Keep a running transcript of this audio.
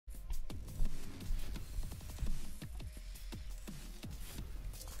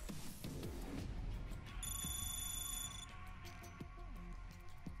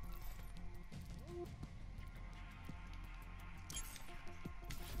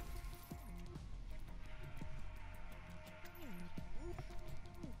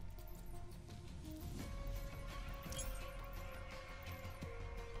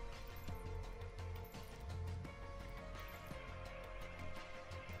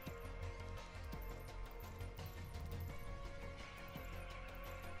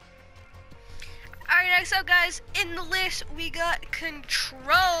Next up, guys, in the list we got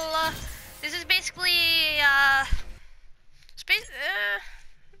Control. This is basically space.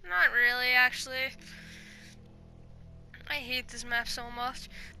 Not really, actually. I hate this map so much,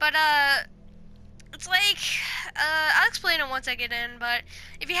 but it's like I'll explain it once I get in. But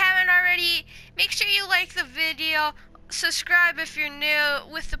if you haven't already, make sure you like the video. Subscribe if you're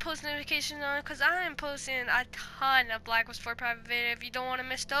new with the post notifications on, because I am posting a ton of Black Ops 4 private video. If you don't want to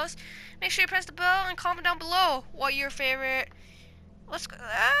miss those, make sure you press the bell and comment down below what your favorite. Let's go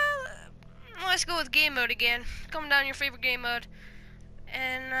with game mode again. Comment down your favorite game mode.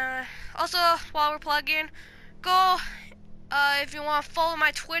 And also, while we're plugging, go if you want to follow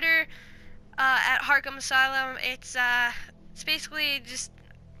my Twitter at Harkham Asylum. It's basically just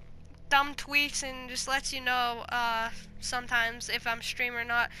dumb tweets and just lets you know sometimes if I'm streaming or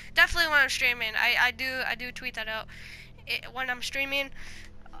not. Definitely when I'm streaming, I do tweet that out when I'm streaming.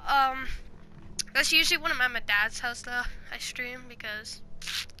 That's usually when I'm at my dad's house though. I stream because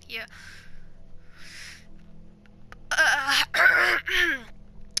yeah.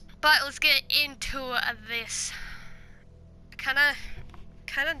 But let's get into this. Kind of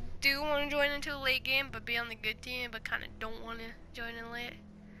do want to join into a late game, but be on the good team, but kind of don't want to join in late.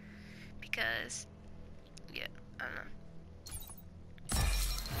 Because, yeah, I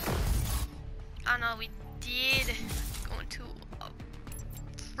don't know, we did go into a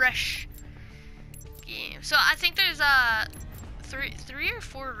fresh game. So I think there's three or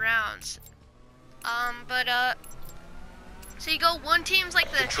four rounds. So you go, one team's like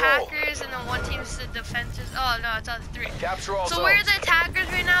the attackers and then one team's the defenses. Oh no, it's all three. Capture all so zones. We're the attackers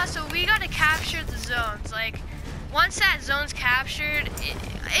right now, so we gotta capture the zones. Like, once that zone's captured,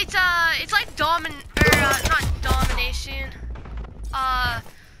 it's like not domination.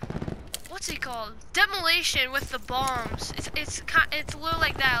 What's it called? Demolition with the bombs. It's a little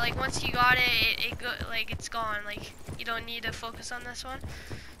like that. Like once you got it, it's gone. Like you don't need to focus on this one.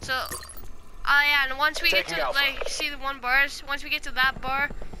 So, yeah, and once we get to like see the one bars, once we get to that bar,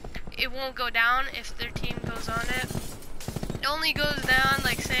 it won't go down if their team goes on it. It only goes down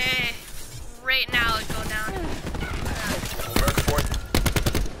like say right now it'd go down.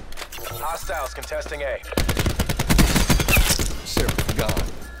 Hostiles contesting A. Sheriff gone.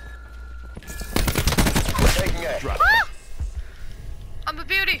 We're taking A. Ah! I'm a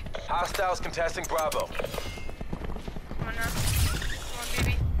beauty. Hostiles contesting Bravo. Come on now. Come on,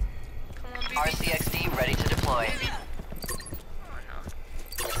 baby. Come on, baby. RCXD ready to deploy. Baby. Oh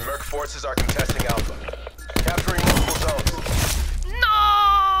no. Merc forces are contesting Alpha. Capturing multiple zones. No!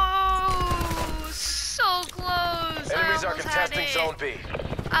 So close. Enemies are contesting Zone B.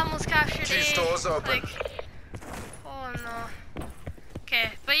 I almost captured Two A. stores open. Like, oh no.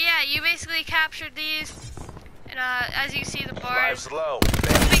 Okay, but yeah, you basically captured these, and as you see the bars. Lives low.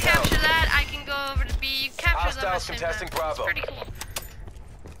 Once we capture that, I can go over to B. You capture them. Hostiles contesting Bravo. It's pretty cool.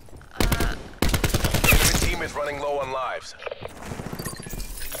 Enemy team is running low on lives.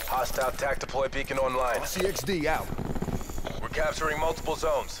 Hostile TAC deploy beacon online. CXD out. We're capturing multiple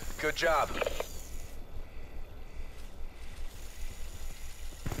zones. Good job.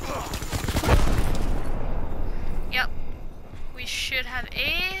 Yep. We should have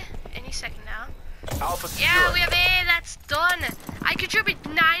A any second now. Alpha secure. Yeah, we have A. That's done. I contribute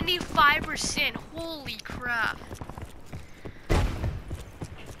 95%. Holy crap.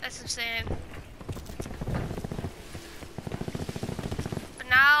 That's insane. But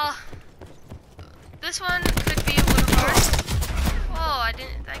now, this one could be a little hard. Oh, I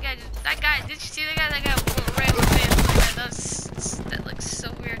didn't. That guy. Did you see that guy? That guy went right with me. That looks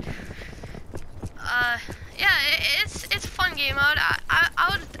so weird. Yeah, it's a fun game mode.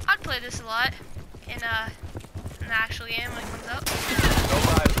 I'd play this a lot in the actual game when it comes out. No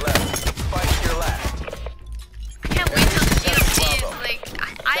lives left. Fight to your last. I can't wait till the DLC is like.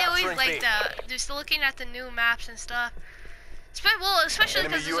 I always Capturing like B. just looking at the new maps and stuff. Especially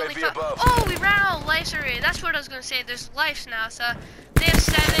Enemy because there's only UAV above. Oh, we ran out of lives already. That's what I was gonna say. There's lives now, so they have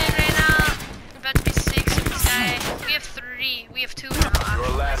 7 right now. About to be 6 of this guy. We have 3. We have 2 now. Your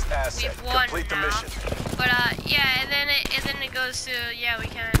last We asset. have 1 Complete the now. mission. But yeah, and then it goes to we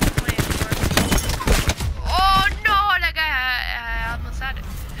can't play anymore. Oh no, that guy I almost had it.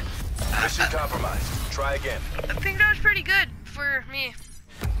 Mission compromised. Try again. I think that was pretty good for me.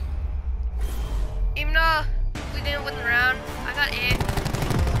 Even though we didn't win the round, I got A.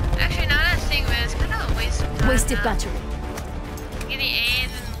 Actually, now that I think of it, it's kind of a waste of time. Wasted now. battery. Getting A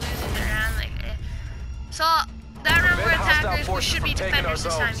and then losing the round, like So, that round we're attackers, we should be defenders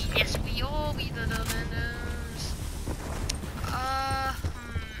this time. Yes, we all be the defenders.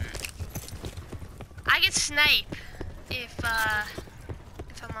 I get snipe if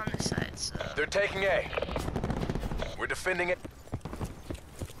I'm on this side, so. They're taking A. We're defending it.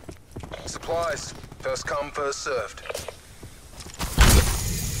 Supplies. First come, first served.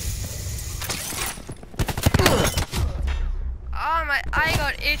 Oh my, I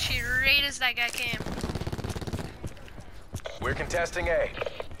got itchy right as that guy came. We're contesting A.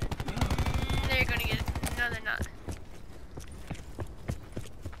 They're gonna get it. No, they're not.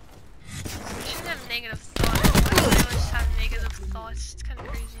 I shouldn't have negative thoughts. Why do I always have negative thoughts? It's kind of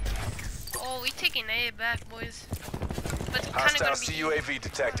crazy. Oh, we taking A back, boys. But it's kind of gonna Hostile be. CUAV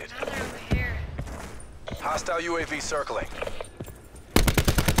detected. Oh, now they're over here. Hostile UAV circling.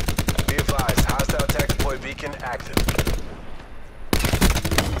 Be advised, hostile attack deploy beacon active.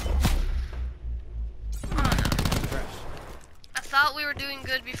 Oh no. I thought we were doing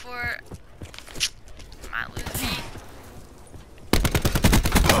good before. Might lose B.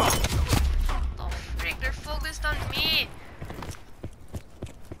 Oh freak, they're focused on me.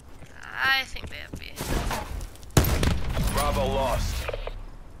 I think they have B. Bravo lost.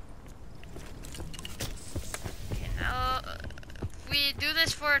 Okay, now if we do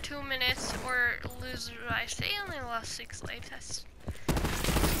this for 2 minutes or lose, I say only lost 6 lives. That's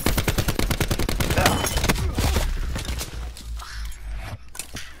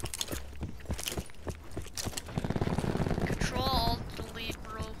Control Alt Delete,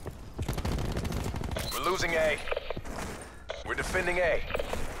 bro. We're losing A. We're defending A.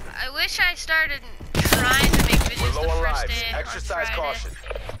 I wish I started trying to make videos We're the low on first lives. day on Exercise Friday. caution.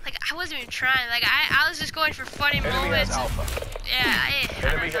 Like I wasn't even trying. Like I was just going for funny Enemy has moments. Alpha. Yeah, I Enemy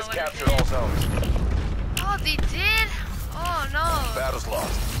don't know has what captured it all is. zones. Oh, they did? Oh no. Battle's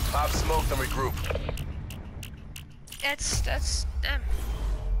lost. Pop smoke, then regroup. That's them.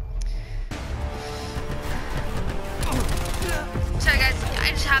 Sorry guys,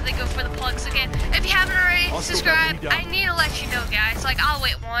 I just have to go for the plugs again. If you haven't already subscribed, I need to let you know, guys. Like I'll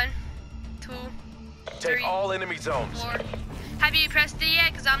wait 1, 2, Take 3, all enemy zones. 4. Have you pressed it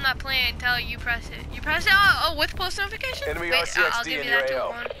yet? Cause I'm not playing until you press it. You press it? Oh, with post notification? Enemy Wait, I'll RCXD give in you your that too. AO.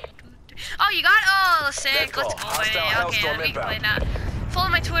 1, 2, 3. Oh, you got? Oh, sick. Dead call. Let's go. Hostile Okay, Hellstorm we can play inbound. that. Follow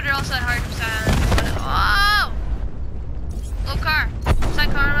my Twitter also at Hard. Oh! Little car.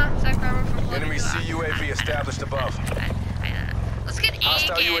 Side karma from Bloody Enemy Blue. CUAV established above. Let's get A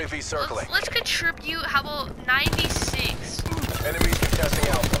Hostile again. UAV circling. Let's contribute. How about 96? Enemies contesting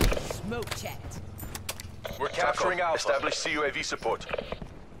Alpha. Smoke chat. We're capturing Alpha. Establish CUAV support.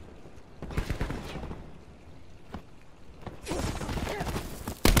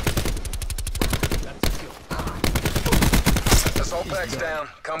 Assault pack's down.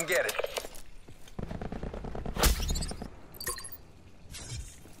 Come get it.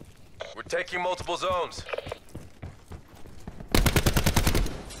 We're taking multiple zones.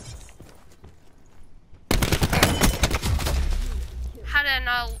 How did I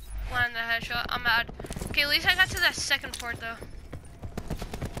not land the headshot? I'm mad. Okay, at least I got to that second port though.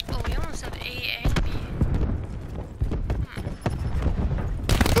 Oh, we almost have A and B.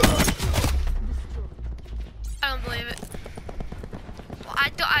 I don't believe it. Well, I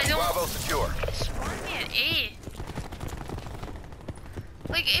don't. Bravo secure. Spawn me at A.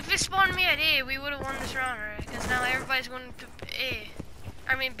 Like, if it spawned me at A, we would have won this round, right? Because now everybody's going to A.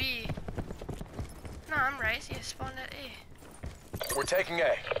 I mean B. No, I'm right. Yeah, spawned at A. We're taking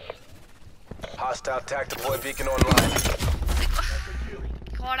A. Hostile attack deploy beacon online.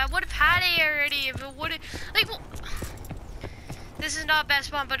 God, I would have had A already if it would have. Like, well, this is not best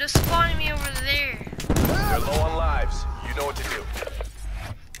spawn, but it's spawning me over there. They're low on lives. You know what to do.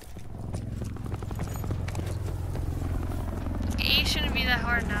 A shouldn't be that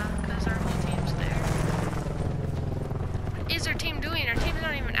hard now because our whole team's there. What is our team doing? Our team's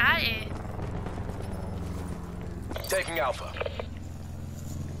not even at A. Taking Alpha.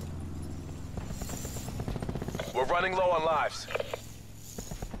 We're running low on lives.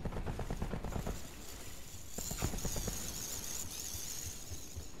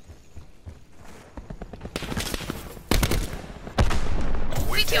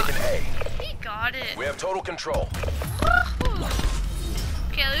 We've taken A. We got it. We have total control.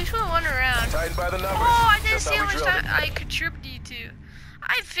 Okay, at least we won a round. Tightened by the numbers. Oh, I didn't That's see how how we much drilled time it. I contributed to.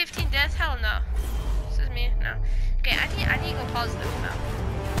 I have 15 deaths. Hell no. This is me. No. Okay, I need to go positive now.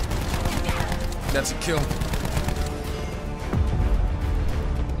 That's a kill.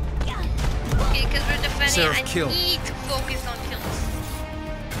 Okay, because we're defending. Seraph I kill. need to focus on kills.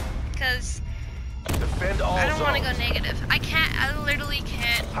 Because Defend all I don't want to go zones. negative. I can't. I literally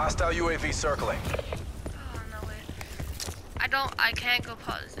can't. Hostile UAV circling. Oh no wait. I can't go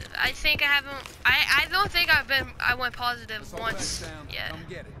positive. I think I haven't. I don't think I went positive once. Yeah. Come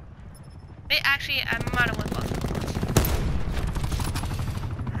get it. Actually, I might have went positive once.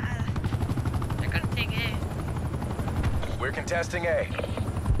 We're contesting A.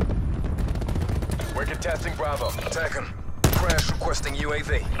 We're contesting Bravo. Taken. Crash requesting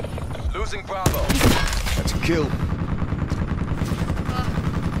UAV. Losing Bravo. That's a kill.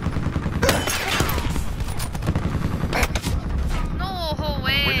 No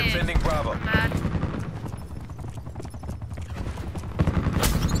way. We're defending Bravo. I'm mad.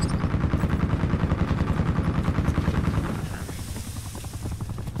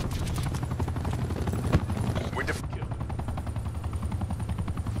 We're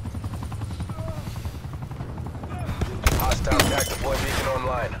hostile attack deploy beacon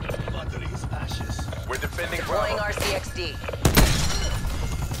online. We're defending Deploying Bravo. RCXD.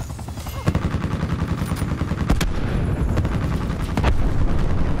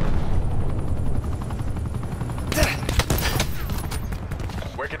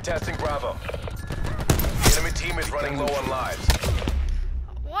 We're contesting Bravo. Enemy team is running low on lives.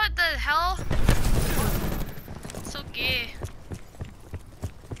 What the hell? So gay.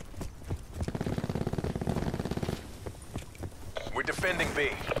 We're defending B.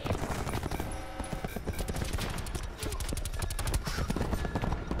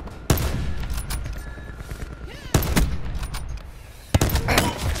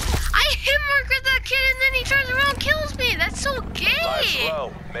 I hit marker that kid and then he turns around and kills me. That's so Lives gay.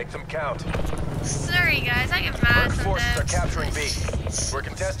 low. Make them count. Sorry guys, I get mad Merc forces are sometimes. capturing B. We're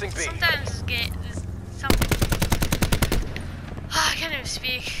contesting B. Sometimes I can't even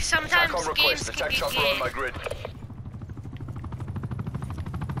speak. Sometimes TACOM games request. can Attack get chopper gay. on my grid.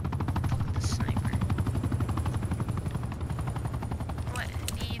 The sniper. What?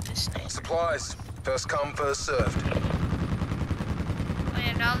 Need the sniper. Supplies. First come, first served. Oh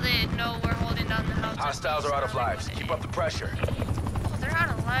yeah, now they know we're holding down the house. Hostiles are out of lives. Keep up the pressure. Oh, they're out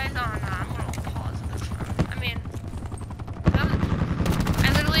of lives? Oh no, I'm gonna pause this one. I mean,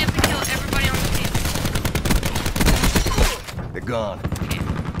 I literally have to kill everybody on the team. They're gone. Okay.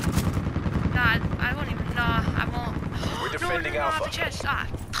 Nah, I won't even. Nah, I won't. We're defending no, Alpha. The chest. Ah,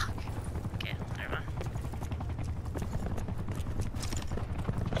 fuck. Okay, never mind.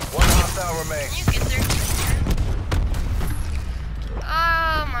 One hostile remains. You get there.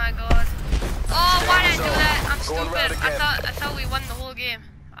 Oh my god. Oh, why did I do that? I'm Going round stupid. again. I thought we won the whole game.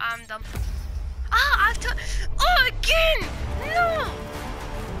 I'm dumb. Ah, oh, again! No!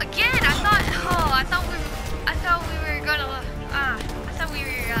 Again, I thought we were gonna, I thought we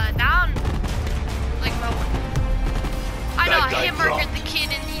were, down. Like, well, I know, I hit markered the kid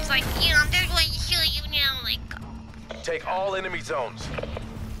and he's like, yeah, I'm just going to show you now, like, Take all enemy zones.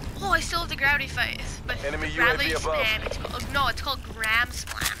 oh, I still have the gravity fight. But Enemy the gravity UAV above. spam, it's called, no, it's called Gram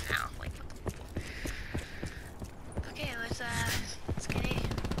Splam now. Like, okay, let's get it.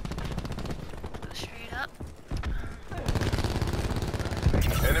 Go straight up.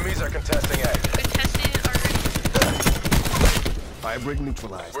 Enemies are contesting A. Good testing already. Firebreak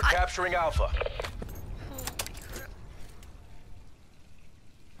neutralized. We're capturing Alpha. Holy crap.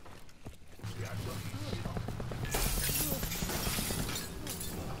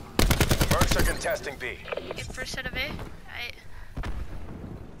 Mercs are contesting B. Okay, first set of A.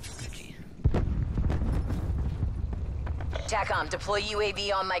 TACOM, deploy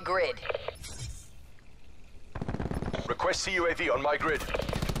UAV on my grid. Request CUAV on my grid.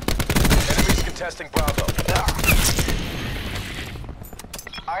 Enemies contesting Bravo.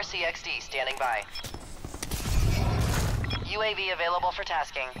 RCXD standing by. UAV available for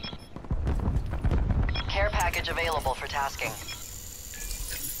tasking. Care package available for tasking.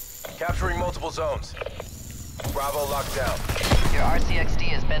 Capturing multiple zones. Bravo locked down. Your RCXD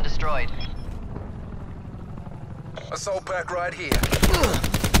has been destroyed. Assault pack right here.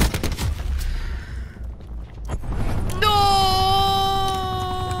 No!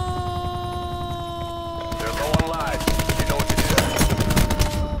 They're low on lives. You know what to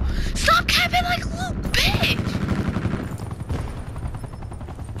do. Stop camping like a little bitch!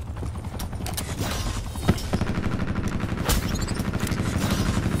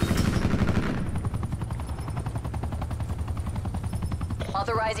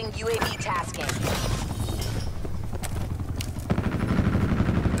 Authorizing UAV tasking.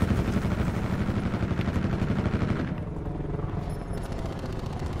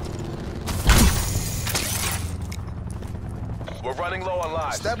 We're running low on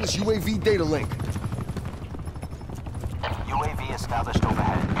lives. Establish UAV data link. UAV established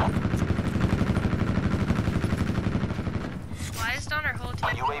overhead. Why is down our whole team?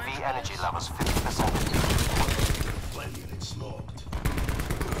 UAV energy levels 50%.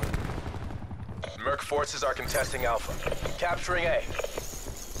 Merc forces are contesting Alpha. Capturing A.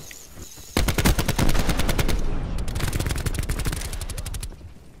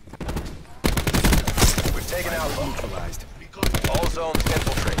 We've taken Alpha. Neutralized.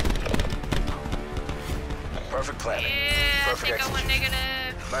 planted. Yeah, I Perfect think I went execution.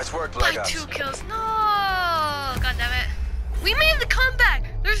 negative. Nice work, By Black Ops. 2 kills. No! God damn it. We made the comeback.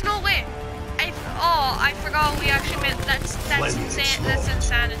 There's no way. I forgot we actually made. That's insane. That's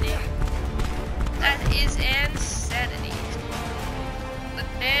insanity. That is insanity. But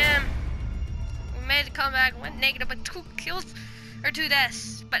damn, we made the comeback. Went negative by 2 kills or 2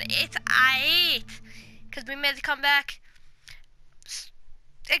 deaths. But it's aight because we made the comeback.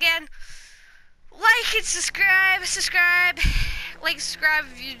 Again, like and subscribe. Like, subscribe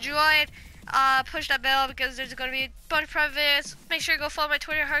if you enjoyed. Push that bell because there's gonna be a bunch of private videos. Make sure you go follow my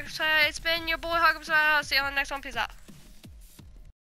Twitter, Harkemsmile. It's been your boy Harkemsmile. I'll see you on the next one. Peace out.